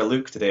shout outs for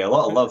Luke today, a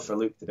lot of love for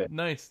Luke today.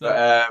 Nice.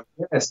 But,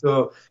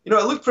 so it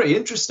looked pretty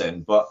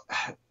interesting, but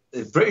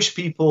British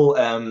people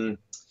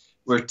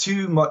we're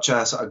too much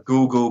a sort of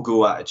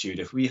go attitude.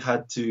 If we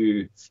had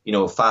to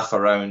faff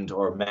around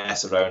or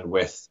mess around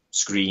with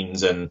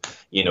screens and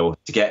to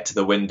get to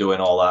the window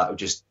and all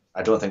that,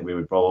 I don't think we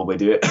would probably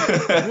do it.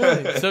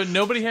 Really? So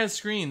nobody has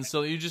screens,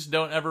 so you just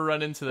don't ever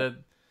run into that.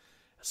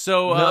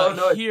 So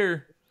no.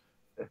 Here,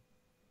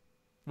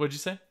 what'd you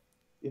say?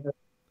 Yeah,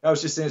 I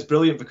was just saying it's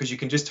brilliant because you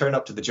can just turn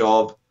up to the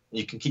job.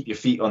 You can keep your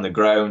feet on the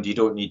ground. You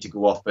don't need to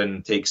go up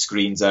and take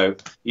screens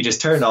out. You just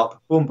turn up,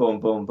 boom,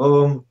 boom, boom,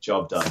 boom,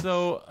 job done.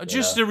 So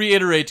just to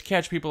reiterate, to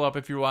catch people up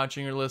if you're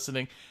watching or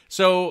listening.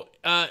 So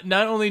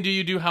not only do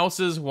you do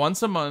houses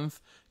once a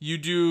month, you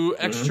do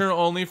external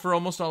only for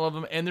almost all of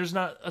them, and there's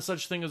not a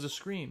such thing as a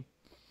screen.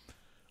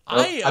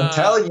 Well, I'm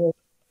telling you,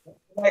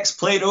 next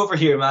plane over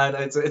here, man.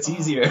 It's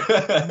easier.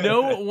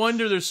 No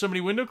wonder there's so many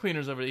window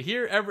cleaners over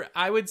here.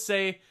 I would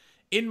say,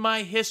 in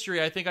my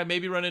history, I think I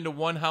maybe run into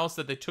one house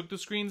that they took the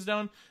screens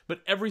down,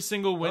 but every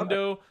single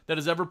window that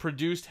is ever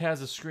produced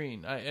has a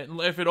screen.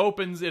 If it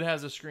opens, it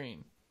has a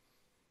screen.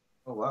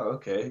 Oh, wow,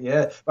 okay,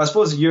 yeah. But I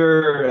suppose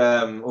you're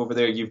over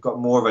there, you've got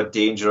more of a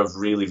danger of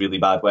really, really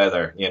bad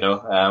weather,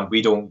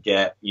 We don't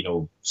get,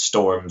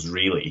 storms,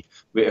 really.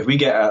 If we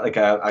get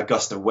a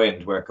gust of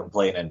wind, we're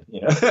complaining,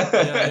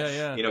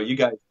 Yeah. You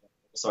guys have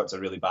all sorts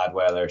of really bad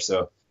weather.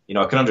 So,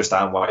 I can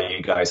understand why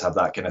you guys have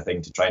that kind of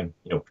thing to try and,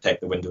 protect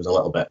the windows a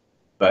little bit.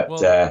 But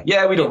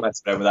we don't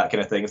mess around with that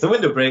kind of thing. If the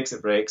window breaks,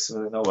 it breaks.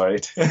 No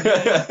worries.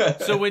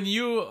 So when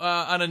you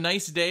on a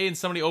nice day and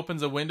somebody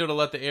opens a window to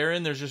let the air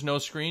in, there's just no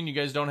screen. You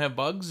guys don't have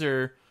bugs,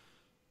 or?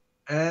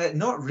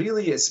 Not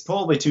really. It's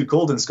probably too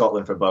cold in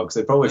Scotland for bugs.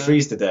 They probably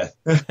freeze to death.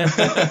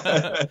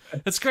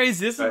 That's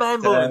crazy. This is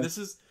mind blowing. This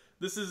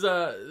is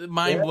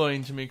mind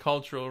blowing to me.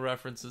 Cultural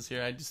references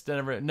here. I just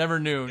never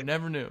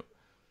knew.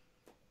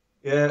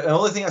 Yeah, the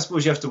only thing I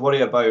suppose you have to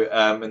worry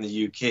about in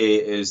the UK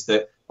is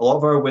that a lot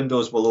of our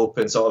windows will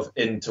open sort of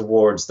in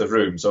towards the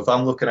room. So if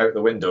I'm looking out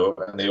the window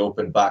and they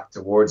open back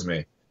towards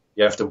me,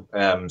 you have to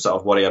sort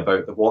of worry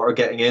about the water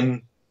getting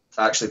in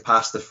actually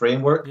past the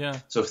framework. Yeah.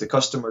 So if the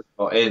customer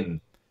got in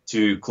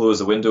to close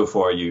the window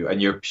for you and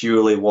you're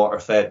purely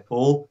water-fed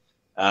pool,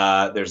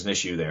 there's an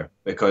issue there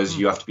because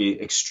you have to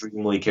be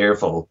extremely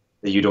careful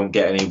that you don't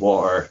get any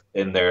water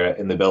in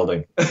the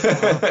building.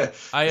 Wow.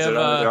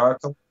 There are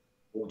companies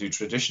that will do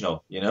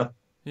traditional,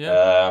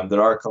 Yeah.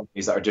 There are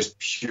companies that are just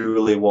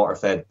purely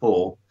water-fed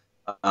pool,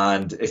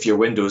 and if your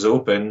window's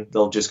open,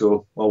 they'll just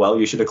go, "Oh well,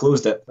 you should have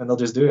closed it," and they'll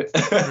just do it.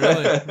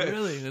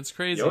 Really, that's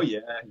crazy. Oh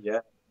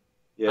yeah.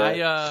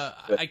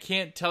 I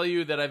can't tell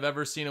you that I've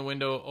ever seen a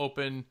window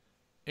open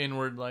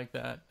inward like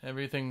that.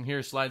 Everything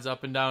here slides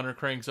up and down or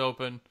cranks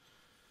open.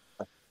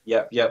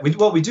 Yeah.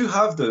 We do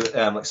have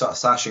the sort of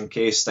sash and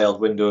case styled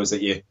windows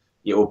that you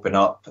open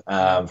up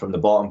from the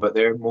bottom, but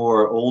they're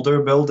more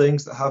older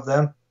buildings that have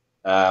them.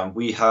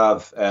 We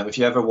have, if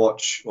you ever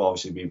watch, well,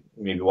 obviously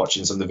we may be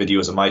watching some of the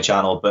videos on my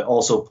channel, but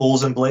also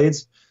Poles and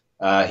Blades.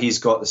 He's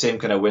got the same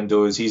kind of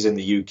windows. He's in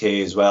the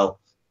UK as well.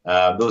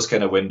 Those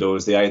kind of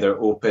windows, they either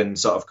open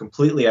sort of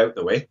completely out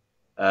the way,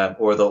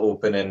 or they'll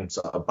open in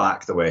sort of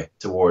back the way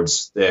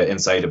towards the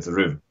inside of the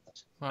room.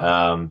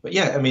 Wow. But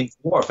yeah, I mean,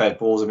 water-fed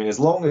pools, I mean, as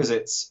long as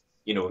it's,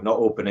 not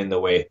open in the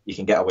way, you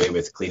can get away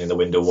with cleaning the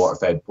window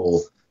water-fed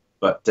pool.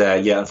 But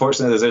yeah,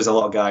 unfortunately, there's a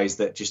lot of guys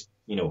that just,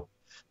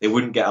 they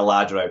wouldn't get a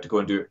ladder out to go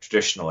and do it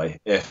traditionally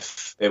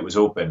if it was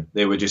open.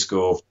 They would just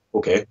go,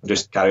 okay,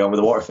 just carry on with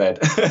the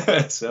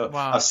water-fed. So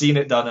Wow. I've seen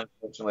it done,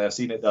 unfortunately. I've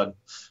seen it done.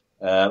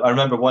 I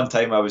remember one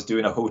time I was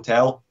doing a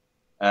hotel.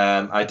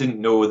 I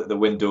didn't know that the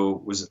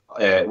window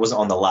it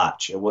wasn't on the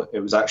latch. It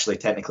was actually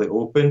technically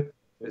open.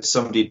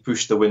 Somebody had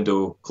pushed the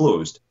window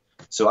closed.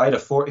 So I had a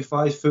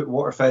 45-foot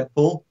water-fed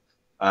pool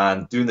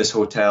and doing this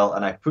hotel,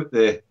 and I put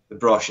the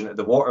brush, and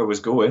the water was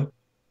going,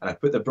 and I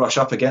put the brush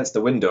up against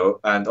the window,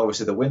 and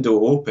obviously the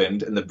window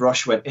opened and the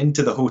brush went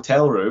into the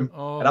hotel room,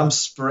 and I'm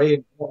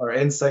spraying water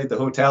inside the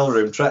hotel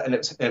room, and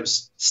it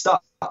was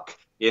stuck.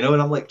 And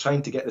I'm like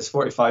trying to get this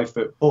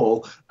 45-foot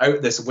pole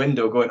out this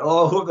window going, I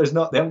hope they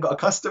haven't got a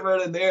customer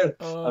in there.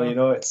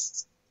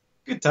 It's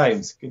good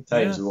times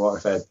with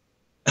water-fed.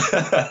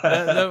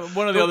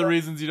 One of the other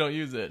reasons you don't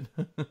use it.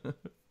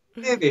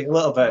 Maybe a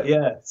little bit,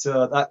 yeah.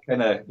 So that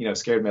kind of,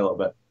 scared me a little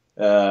bit.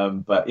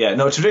 But yeah,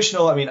 no,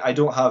 traditional, I mean, I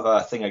don't have a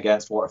thing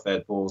against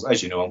water-fed pools.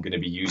 As you know, I'm going to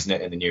be using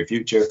it in the near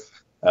future.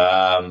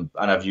 And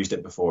I've used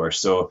it before.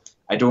 So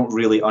I don't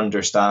really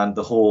understand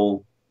the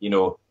whole,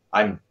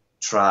 I'm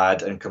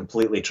trad and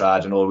completely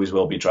trad and always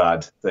will be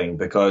trad thing,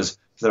 because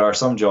there are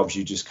some jobs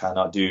you just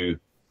cannot do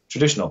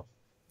traditional.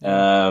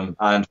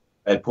 And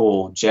a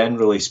pole,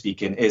 generally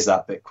speaking, is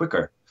that bit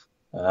quicker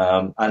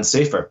and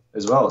safer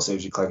as well. It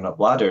saves you climbing up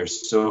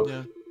ladders.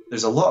 So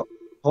there's a lot of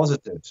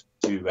positives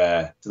to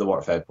the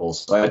water-fed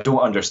poles. So I don't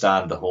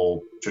understand the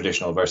whole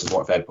traditional versus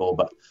water-fed pole,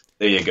 but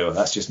there you go.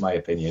 That's just my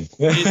opinion.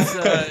 It's,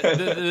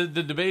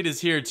 the debate is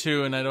here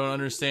too, and I don't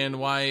understand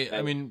why.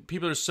 I mean,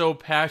 people are so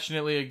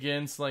passionately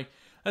against, like,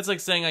 that's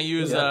like saying I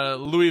use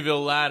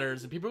Louisville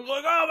ladders, and people are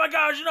like, "Oh my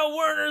gosh,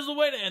 Werner's the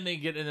way to," and they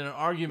get in an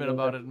argument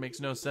about it. It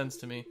makes no sense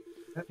to me.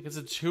 Like, it's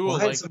a tool.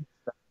 Well,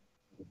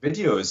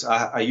 videos.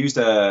 I used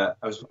I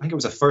think it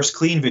was a first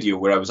clean video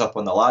where I was up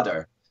on the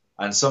ladder,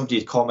 and somebody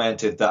had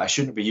commented that I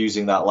shouldn't be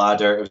using that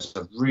ladder. It was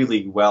a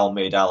really well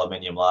made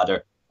aluminium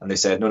ladder, and they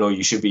said, no,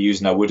 you should be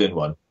using a wooden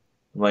one.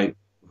 I'm like,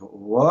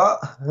 what?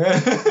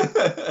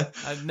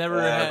 I've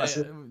never had.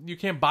 You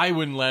can't buy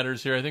wooden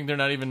ladders here. I think they're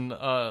not even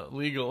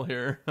legal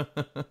here.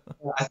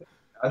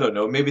 I don't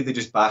know. Maybe they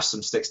just bashed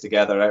some sticks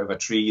together out of a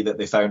tree that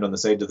they found on the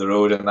side of the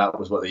road, and that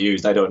was what they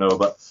used. I don't know.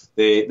 But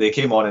they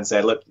came on and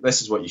said, look,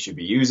 this is what you should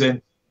be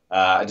using.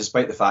 And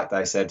despite the fact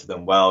that I said to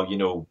them, well,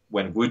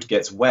 when wood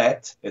gets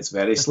wet, it's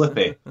very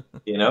slippy,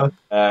 No,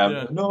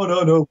 wooden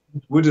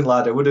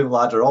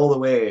ladder all the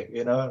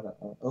way,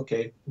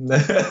 Okay.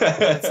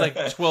 It's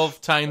like 12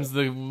 times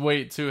the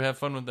weight too. Have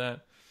fun with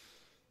that.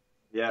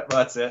 Yeah,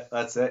 that's it.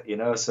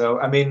 So,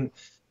 I mean,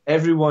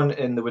 everyone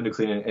in the window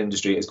cleaning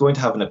industry is going to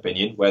have an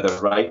opinion, whether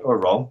right or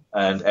wrong,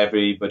 and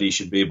everybody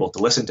should be able to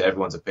listen to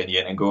everyone's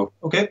opinion and go,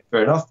 okay,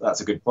 fair enough, that's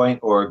a good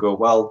point, or go,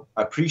 well,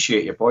 I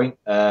appreciate your point,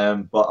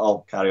 but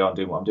I'll carry on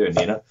doing what I'm doing,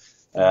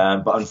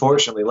 But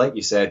unfortunately, like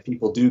you said,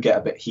 people do get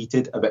a bit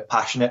heated, a bit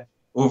passionate,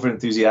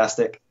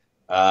 over-enthusiastic,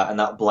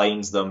 and that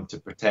blinds them to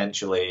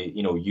potentially,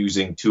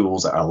 using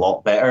tools that are a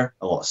lot better,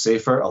 a lot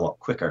safer, a lot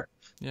quicker.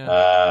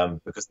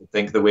 Because they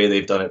think the way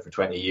they've done it for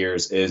 20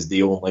 years is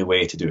the only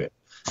way to do it.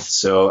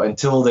 So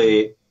until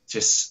they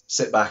just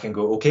sit back and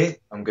go, okay,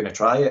 I'm going to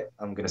try it,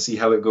 I'm going to see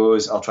how it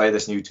goes, I'll try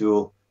this new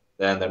tool,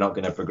 then they're not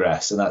going to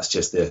progress. And that's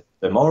just the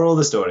moral of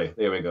the story.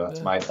 There we go.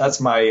 That's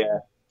my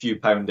few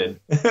pounding.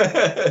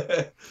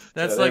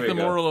 That's like the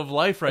moral of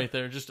life right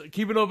there. Just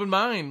keep an open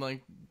mind.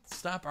 Like,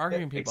 stop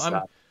arguing people.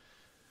 Exactly.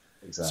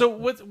 So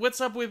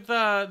what's up with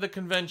the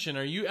convention?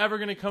 Are you ever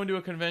going to come to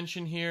a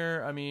convention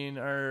here? I mean,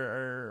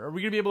 are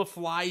we going to be able to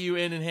fly you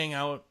in and hang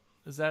out?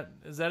 Is that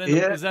in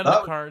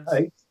the cards?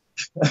 Right.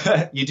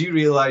 You do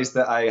realize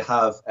that I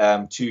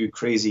have two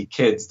crazy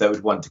kids that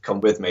would want to come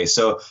with me,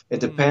 so it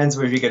depends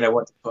whether you're going to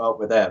want to put up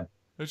with them.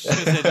 I was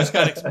just gonna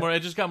say,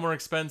 it just got more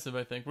expensive,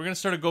 I think. We're going to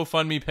start a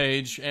GoFundMe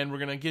page, and we're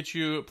going to get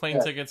you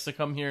plane tickets to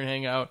come here and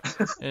hang out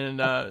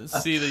and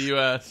see the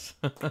U.S.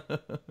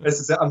 This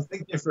is it. I'm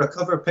thinking for a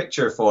cover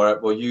picture for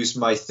it, we'll use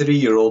my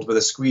 3-year-old with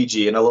a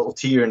squeegee and a little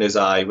tear in his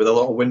eye with a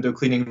little window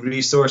cleaning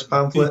resource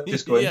pamphlet,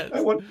 just going, yes.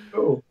 I want to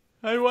go.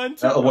 I want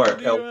to That'll work.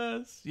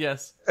 The US.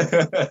 Yes.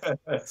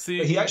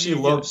 See, he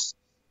actually loves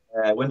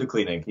window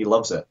cleaning. He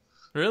loves it.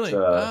 Really?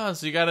 So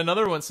you got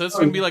another one. So it's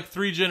going to be like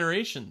 3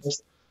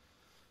 generations.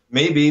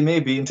 Maybe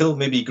until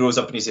maybe he grows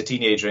up and he's a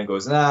teenager and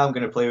goes, I'm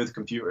going to play with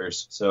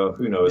computers. So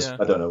who knows? Yeah.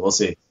 I don't know. We'll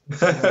see.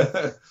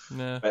 But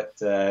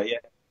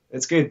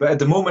it's good. But at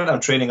the moment, I'm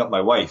training up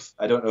my wife.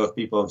 I don't know if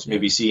people have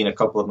maybe seen a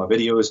couple of my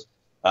videos.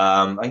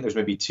 I think there's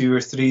maybe 2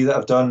 or 3 that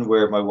I've done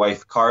where my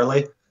wife,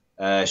 Carly,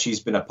 she's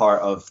been a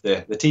part of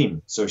the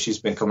team. So she's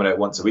been coming out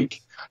once a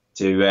week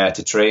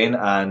to train.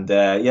 And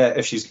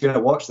if she's going to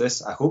watch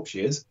this, I hope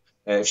she is.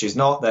 If she's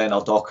not, then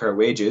I'll dock her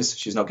wages.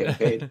 She's not getting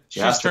paid.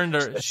 She's turned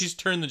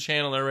the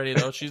channel already,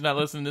 though. She's not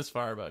listening this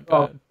far, but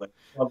go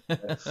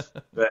ahead.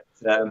 But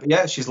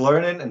yeah, she's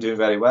learning and doing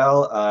very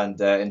well, and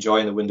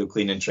enjoying the window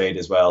cleaning trade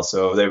as well.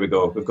 So there we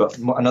go. We've got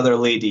another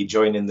lady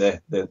joining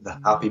the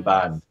happy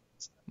band.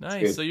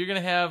 Nice. So you're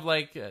gonna have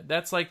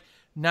that's like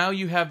now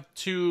you have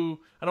two.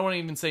 I don't want to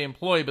even say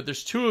employee, but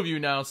there's two of you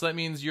now. So that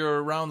means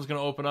your round's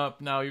gonna open up.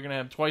 Now you're gonna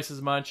have twice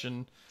as much.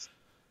 And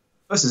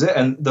this is it.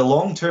 And the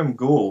long-term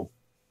goal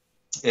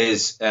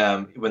is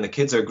when the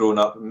kids are grown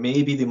up,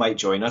 maybe they might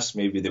join us,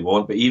 maybe they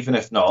won't. But even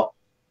if not,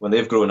 when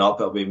they've grown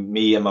up, it'll be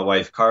me and my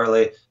wife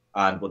Carly,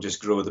 and we'll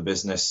just grow the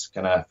business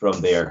kind of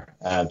from there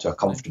to a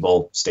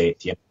comfortable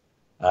state,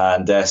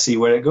 and see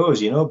where it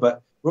goes,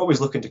 But we're always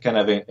looking to kind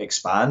of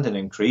expand and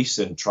increase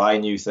and try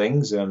new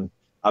things. And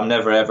I'm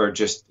never ever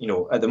just,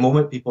 at the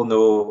moment, people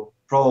know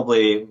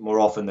probably more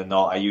often than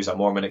not I use a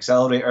Mormon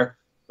accelerator.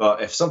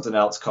 But if something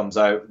else comes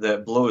out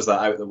that blows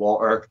that out of the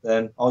water,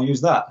 then I'll use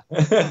that.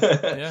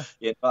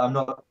 Yeah. I'm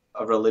not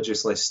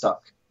religiously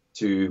stuck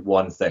to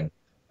one thing.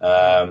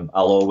 I'll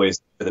always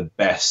do the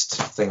best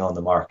thing on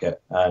the market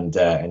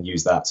and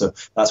use that. So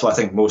that's what I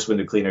think most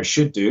window cleaners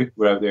should do.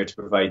 We're out there to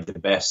provide the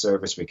best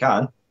service we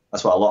can.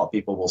 That's what a lot of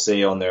people will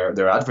say on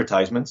their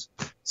advertisements.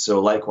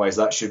 So likewise,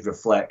 that should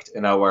reflect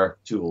in our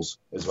tools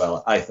as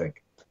well, I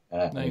think.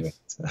 Nice.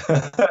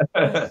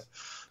 Anyway.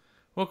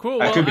 Well,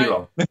 cool. I could be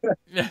wrong.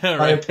 Yeah, right.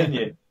 My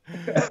opinion.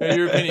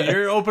 Your opinion.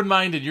 You're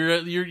open-minded. You're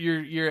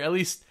at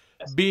least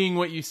being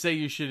what you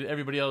say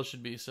everybody else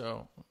should be.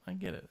 So I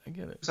get it.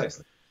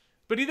 Precisely.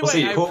 But either we'll way,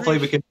 see. Hopefully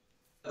we can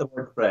get the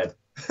word bread.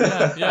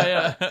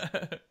 Yeah.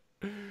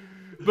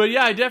 But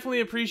yeah, I definitely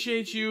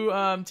appreciate you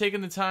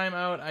taking the time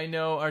out. I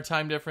know our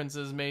time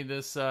differences made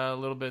this a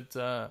little bit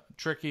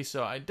tricky,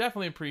 so I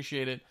definitely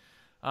appreciate it.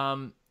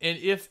 And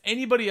if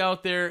anybody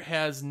out there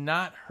has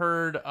not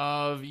heard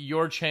of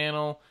your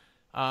channel,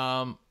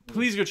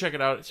 please go check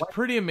it out. It's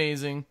pretty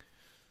amazing.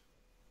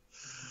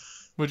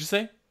 What'd you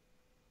say?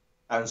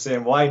 I'm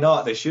saying, why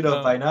not? They should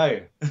have by now.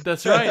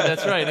 That's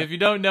right. If you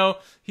don't know,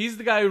 he's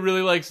the guy who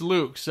really likes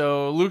Luke.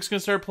 So Luke's going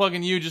to start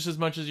plugging you just as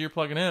much as you're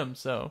plugging him.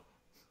 So.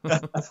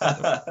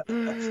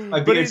 My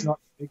beard's not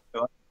big,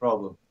 though. That's the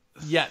problem.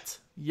 Yet.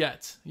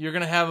 You're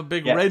going to have a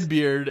big red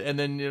beard, and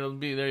then it'll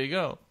be, there you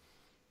go.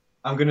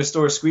 I'm going to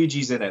store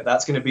squeegees in it.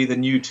 That's going to be the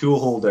new tool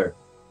holder.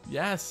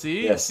 Yeah,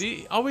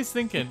 see? Always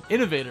thinking.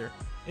 Innovator.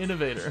 There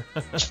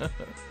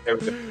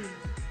we go.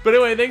 But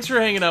anyway, thanks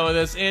for hanging out with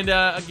us. And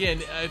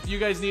again, if you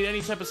guys need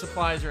any type of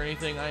supplies or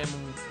anything, I am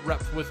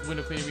repped with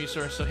Window Cleaning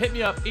Resource. So hit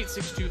me up,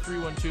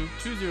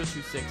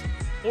 862-312-2026,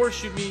 or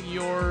shoot me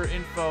your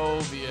info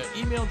via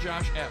email,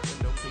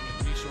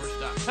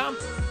 josh@windowcleaningresource.com.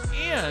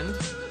 And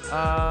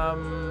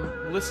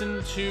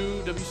listen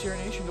to WCR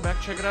Nation. Go back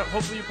and check it out.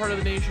 Hopefully you're part of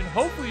the nation.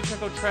 Hopefully you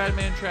check out Trad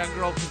Man, Trad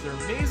Girl, because they're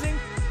amazing.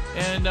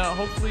 And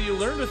hopefully you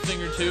learned a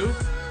thing or two.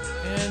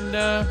 And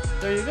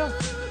there you go.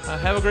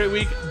 Have a great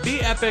week.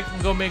 Be epic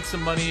and go make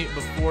some money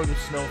before the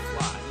snow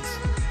flies.